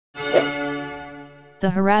The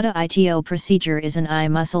Harada ITO procedure is an eye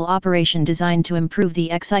muscle operation designed to improve the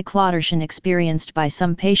excitototion experienced by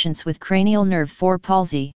some patients with cranial nerve 4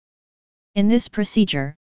 palsy. In this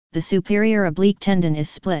procedure, the superior oblique tendon is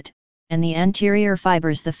split, and the anterior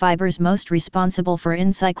fibers, the fibers most responsible for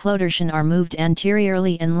encyclotortion, are moved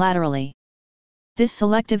anteriorly and laterally. This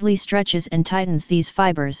selectively stretches and tightens these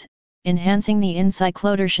fibers, enhancing the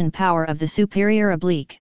encyclotortion power of the superior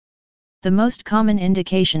oblique. The most common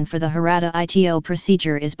indication for the Harada ITO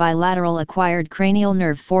procedure is bilateral acquired cranial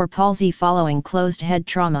nerve 4 palsy following closed head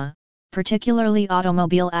trauma, particularly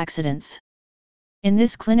automobile accidents. In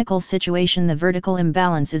this clinical situation, the vertical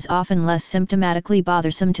imbalance is often less symptomatically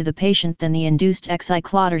bothersome to the patient than the induced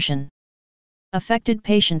excitotortion. Affected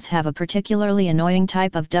patients have a particularly annoying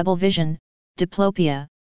type of double vision, diplopia,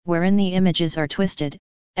 wherein the images are twisted,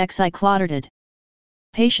 excitotorted.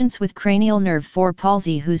 Patients with cranial nerve 4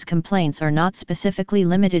 palsy whose complaints are not specifically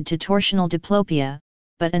limited to torsional diplopia,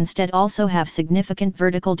 but instead also have significant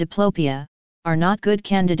vertical diplopia, are not good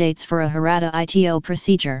candidates for a Harada ITO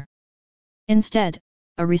procedure. Instead,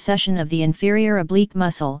 a recession of the inferior oblique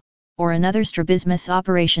muscle, or another strabismus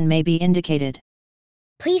operation may be indicated.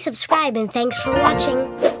 Please subscribe and thanks for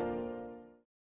watching.